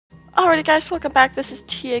Alrighty guys, welcome back. This is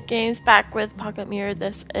Tia Games back with Pocket Mirror.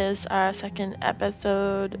 This is our second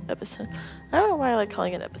episode. I don't know why I like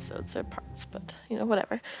calling it episodes. They're parts, but you know,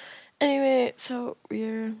 whatever. Anyway, so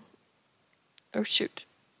we're... Oh shoot.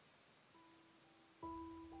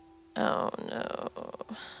 Oh no.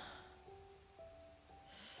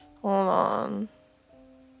 Hold on.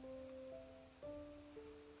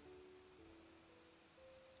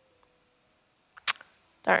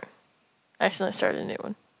 Darn. I accidentally started a new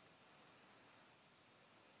one.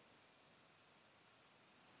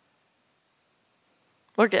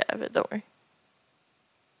 We'll get out of it, don't worry.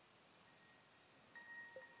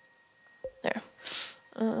 There.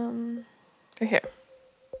 Right here.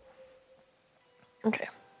 Okay.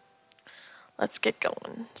 Let's get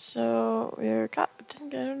going. So we're I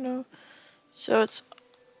don't know. So it's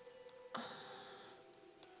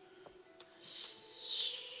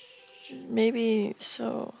maybe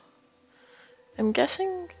so. I'm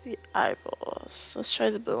guessing the eyeballs. Let's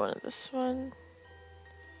try the blue one of this one.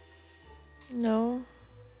 No.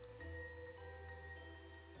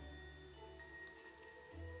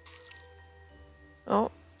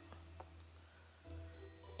 Oh.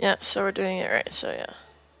 Yeah, so we're doing it right, so yeah.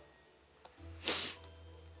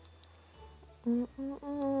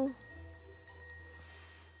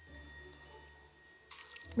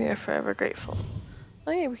 We are forever grateful.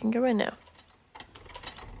 Oh yeah, we can go in now.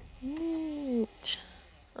 Neat.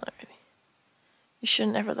 Alrighty. You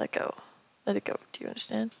shouldn't ever let go. Let it go, do you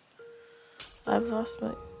understand? I've lost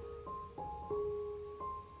my...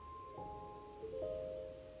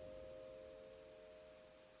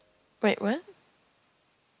 Wait, what?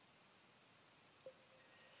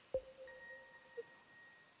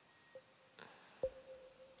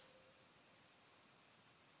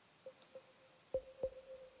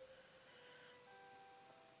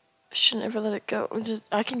 I shouldn't ever let it go.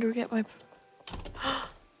 I can go get my...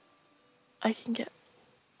 I can get...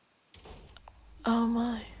 Oh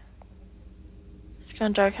my. It's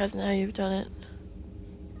gone dark, hasn't it? How you've done it.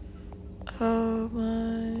 Oh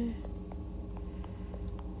my.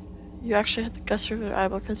 You actually had the guts of your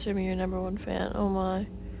eyeball consider me your #1 fan. Oh my.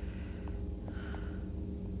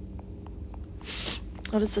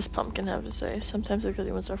 What does this pumpkin have to say? Sometimes the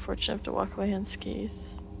good ones are fortunate enough to walk away unscathed.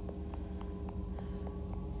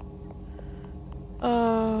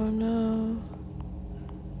 Oh no.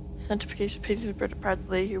 Sanctification paintings of bird apart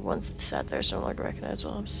the lady who once sat there is no longer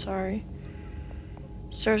recognizable. I'm sorry.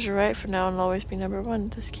 Serves you right, for now and always be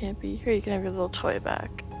 #1. This can't be. Here, you can have your little toy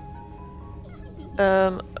back.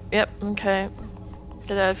 Yep, okay.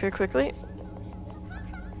 Get out of here quickly.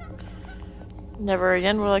 Never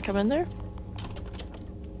again will I come in there.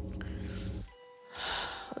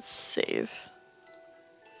 Let's save.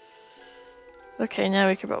 Okay, now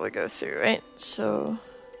we can probably go through, right? So...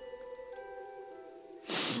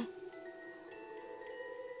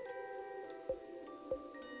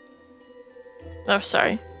 Oh,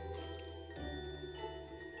 sorry.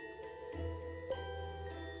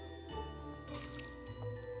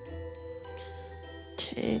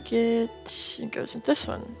 Take it. It goes in this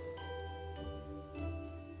one.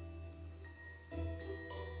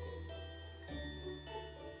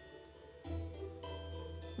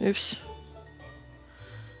 Oops.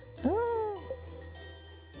 Oh.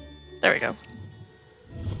 There we go.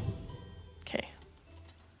 Okay.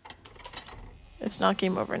 It's not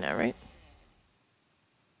game over now, right?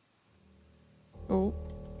 Oh.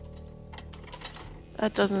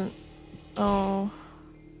 That doesn't... Oh.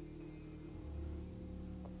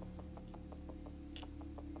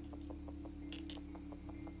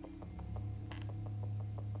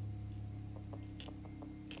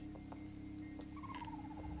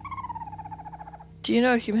 Do you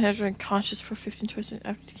know a human has been conscious for 15%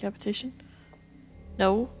 after decapitation?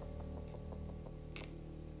 No.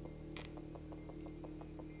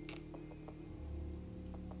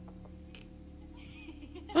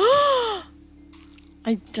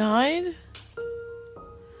 I died?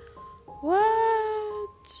 What?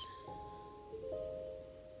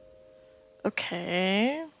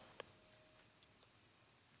 Okay.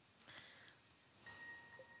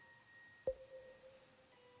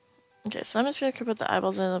 Okay, so I'm just gonna put the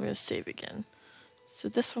eyeballs in and I'm gonna save again. So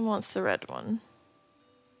this one wants the red one.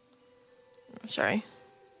 Oh, sorry.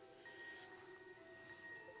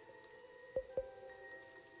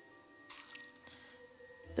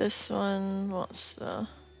 This one wants the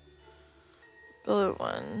blue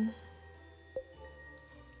one.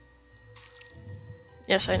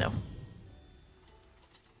 Yes, I know.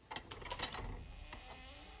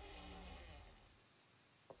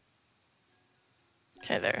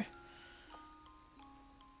 Okay, there.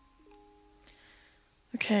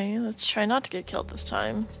 Okay, let's try not to get killed this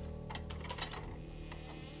time.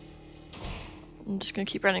 I'm just gonna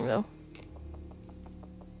keep running though.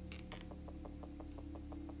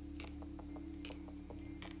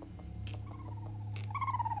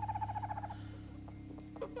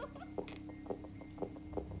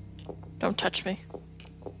 Don't touch me.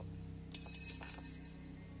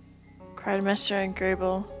 Cried Master and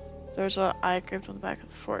Grable. There's an eye engraved on the back of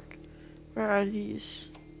the fork. Where are these?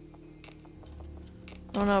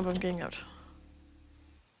 Oh no, but I'm getting out.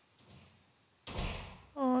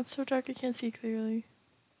 Oh, it's so dark I can't see clearly.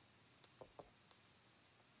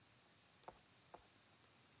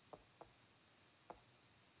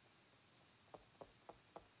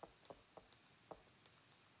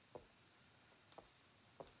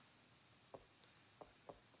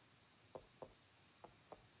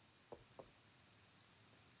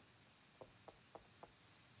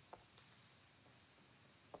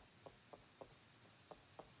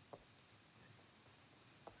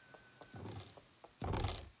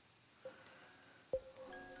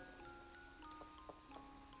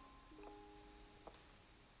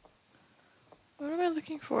 What am I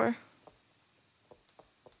looking for?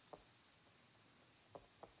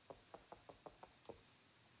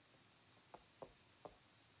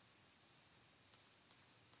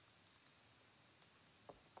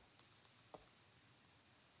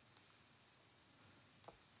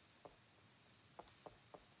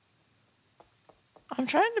 I'm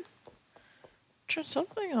trying to turn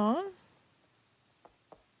something on.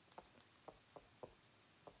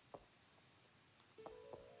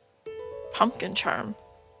 Pumpkin charm.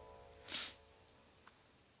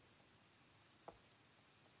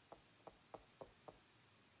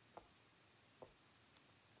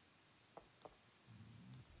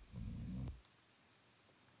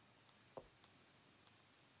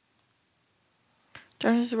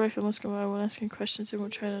 Darkness is the rifle must go by. I won't ask any questions. I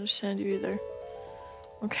won't try to understand you either.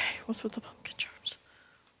 Okay, what's with the pumpkin charms?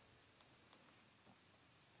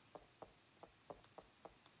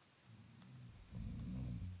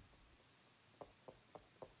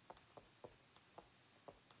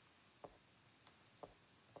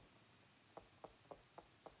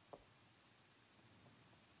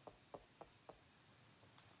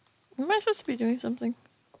 Am I supposed to be doing something?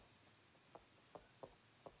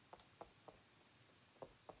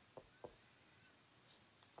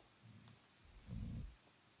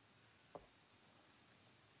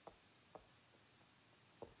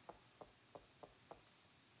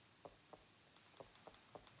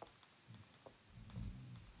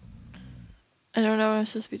 I don't know what I'm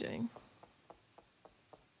supposed to be doing.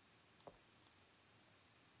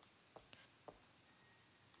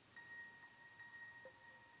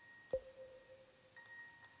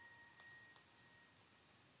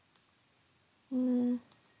 Hmm.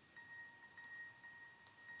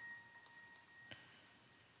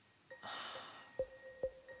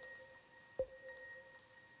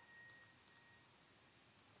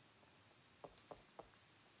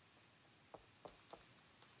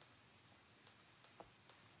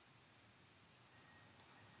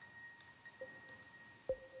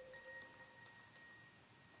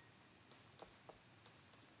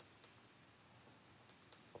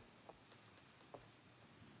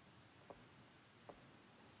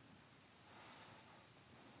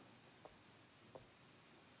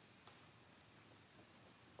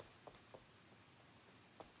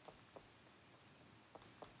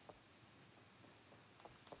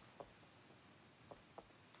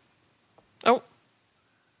 Oh.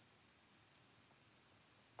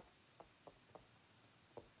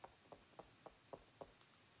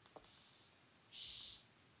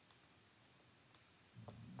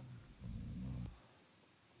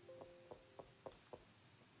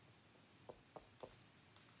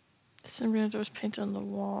 Some random doors painted on the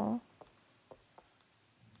wall.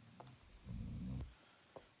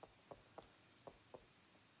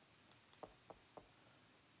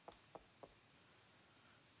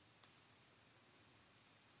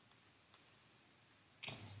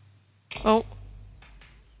 Oh.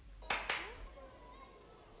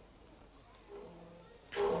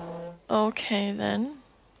 Okay then.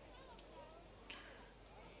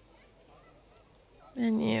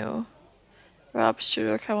 Menu. Rob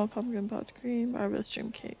strudel, caramel pumpkin pot cream, marvelous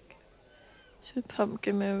dream cake. Sweet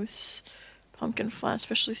pumpkin mousse, pumpkin flan,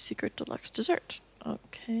 especially secret deluxe dessert.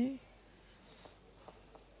 Okay.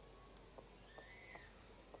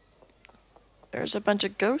 There's a bunch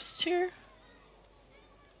of ghosts here.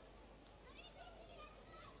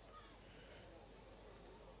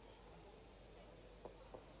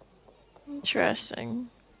 Interesting.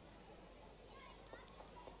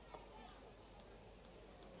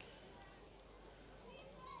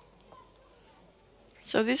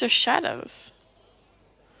 So these are shadows.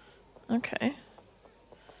 Okay.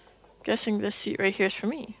 Guessing this seat right here is for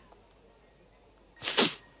me.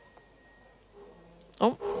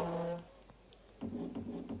 Oh.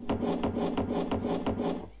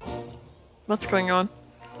 What's going on?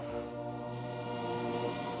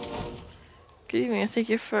 Good evening, and thank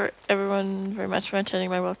you for everyone very much for attending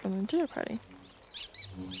my welcome dinner party.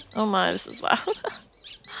 Oh my, this is loud.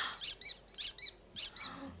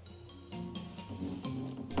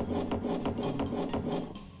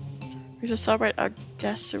 We just celebrate our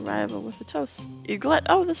guest's arrival with a toast. Eaglet.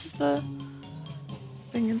 Oh, this is the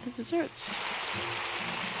thing in the desserts.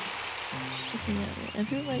 Just looking at me. And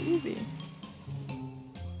who might you be?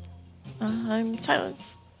 I'm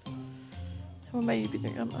Silence. What might you be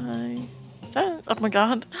doing? Am I Silence? Oh my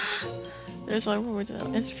god. There's only one way to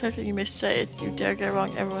know. Answer correctly, you may say it. You dare get it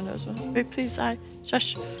wrong, everyone knows what. Wait, please,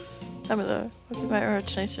 Shush. Tell me though. Hope you might earn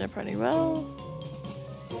tonight's dinner party. Well.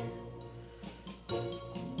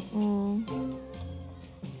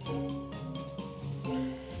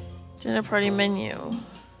 Dinner party menu.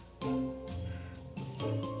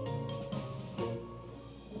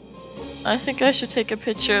 I think I should take a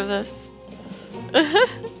picture of this.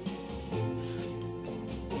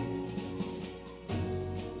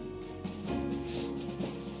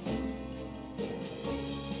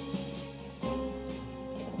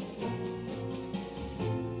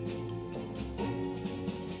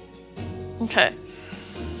 Okay.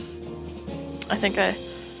 I think I...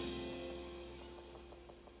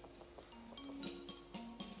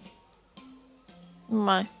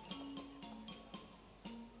 My.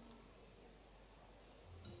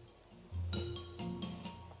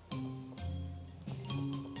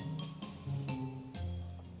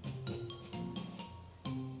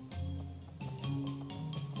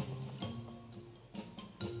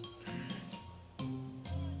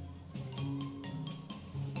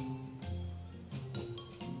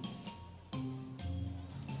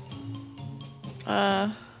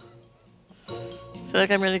 I feel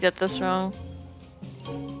like I'm gonna get this wrong.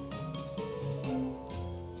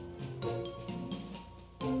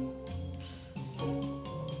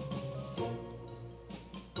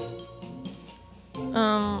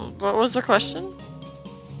 What was the question?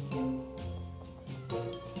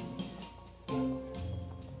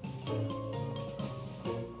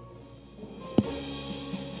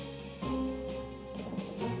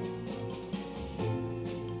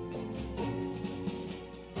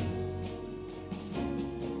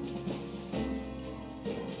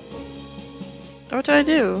 What do I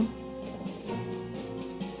do?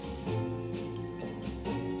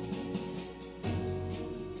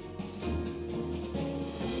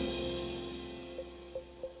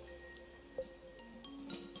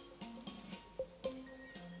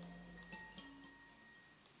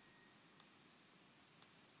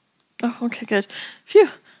 Oh, okay, good. Phew.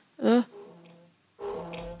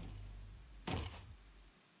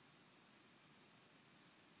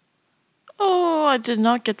 Oh, I did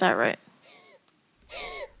not get that right.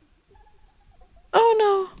 Oh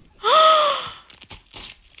no.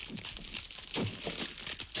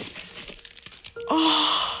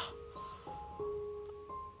 Oh.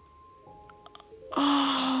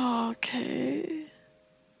 Oh, okay.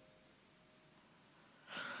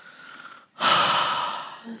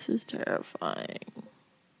 This is terrifying.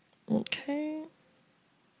 Okay.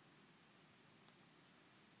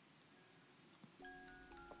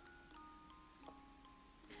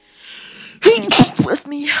 Bless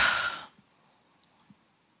me.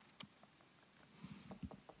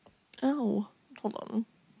 Oh, hold on.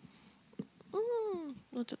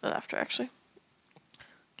 We'll do that after, actually.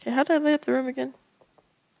 Okay, how did I lay up the room again?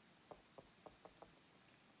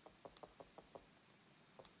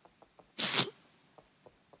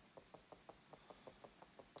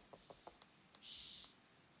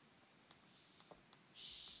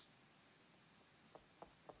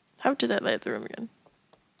 How did I lay up the room again?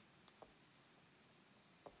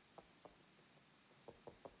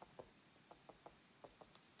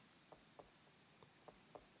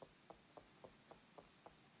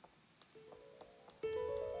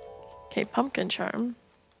 Okay, pumpkin charm.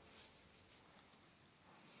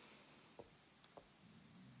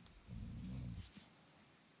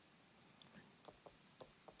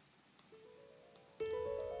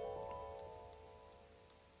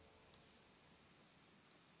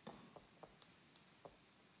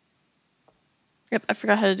 Yep, I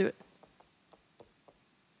forgot how to do it.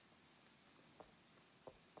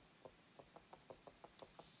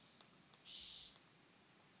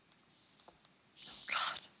 Oh,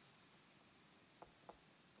 God.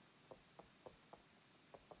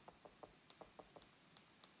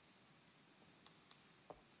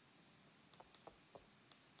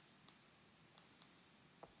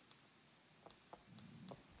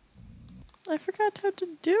 I forgot how to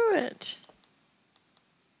do it.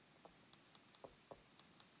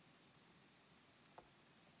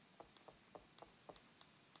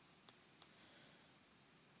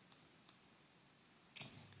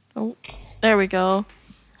 Oh, there we go.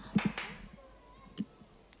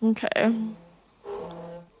 Okay.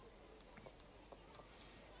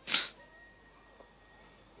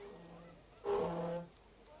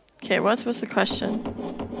 Okay, what was the question?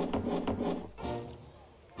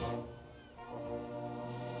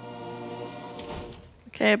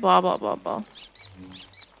 Okay, blah, blah, blah, blah.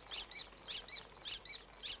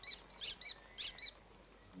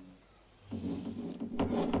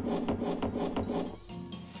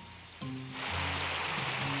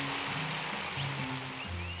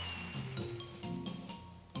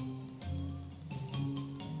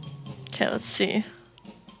 Okay, let's see.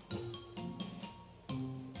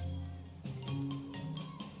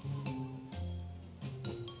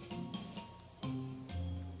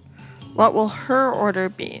 What will her order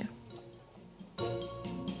be?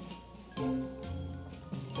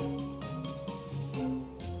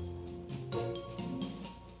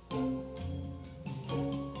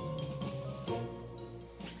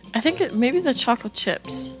 I think it maybe the chocolate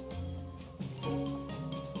chips.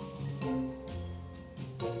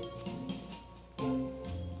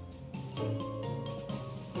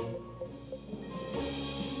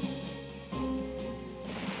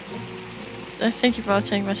 Thank you for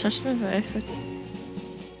attending my session. I expect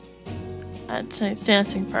tonight's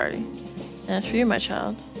dancing party. And as for you, my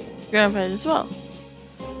child, you're invited as well.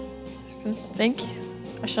 She goes, thank you.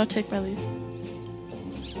 I shall take my leave.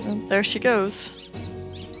 And there she goes.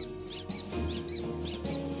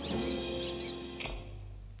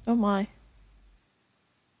 Oh my.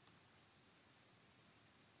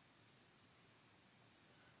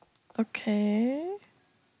 Okay.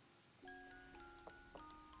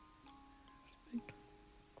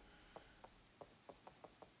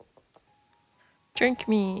 Drink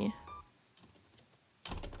me.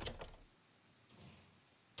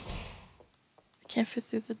 I can't fit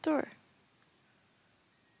through the door.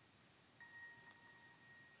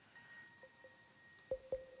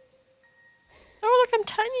 Oh, look, I'm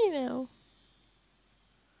tiny now.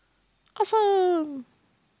 Awesome.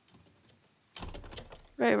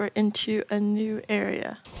 Right, we're into a new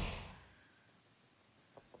area.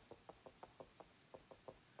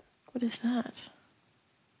 What is that?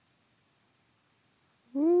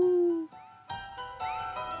 Woo.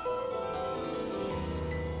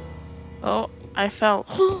 Oh, I fell.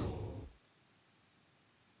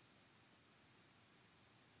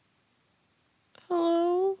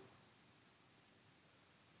 Hello?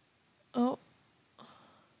 Oh.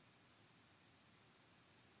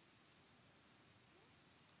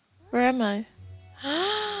 Where am I?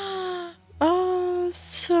 Oh,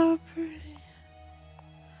 so pretty.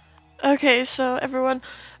 Okay, so everyone,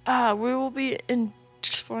 we will be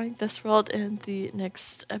exploring this world in the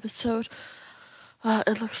next episode.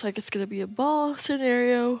 It looks like it's gonna be a ball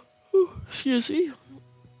scenario. Ooh, excuse me.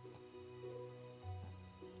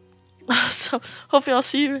 So hopefully I'll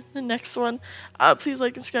see you in the next one. Please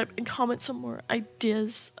like, subscribe, and comment some more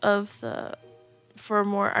ideas for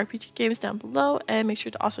more RPG games down below, and make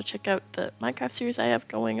sure to also check out the Minecraft series I have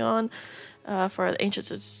going on for the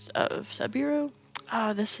Ancients of Sabiru.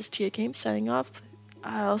 This is Tia Games signing off.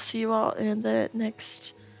 I'll see you all in the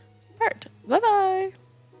next part. Bye bye!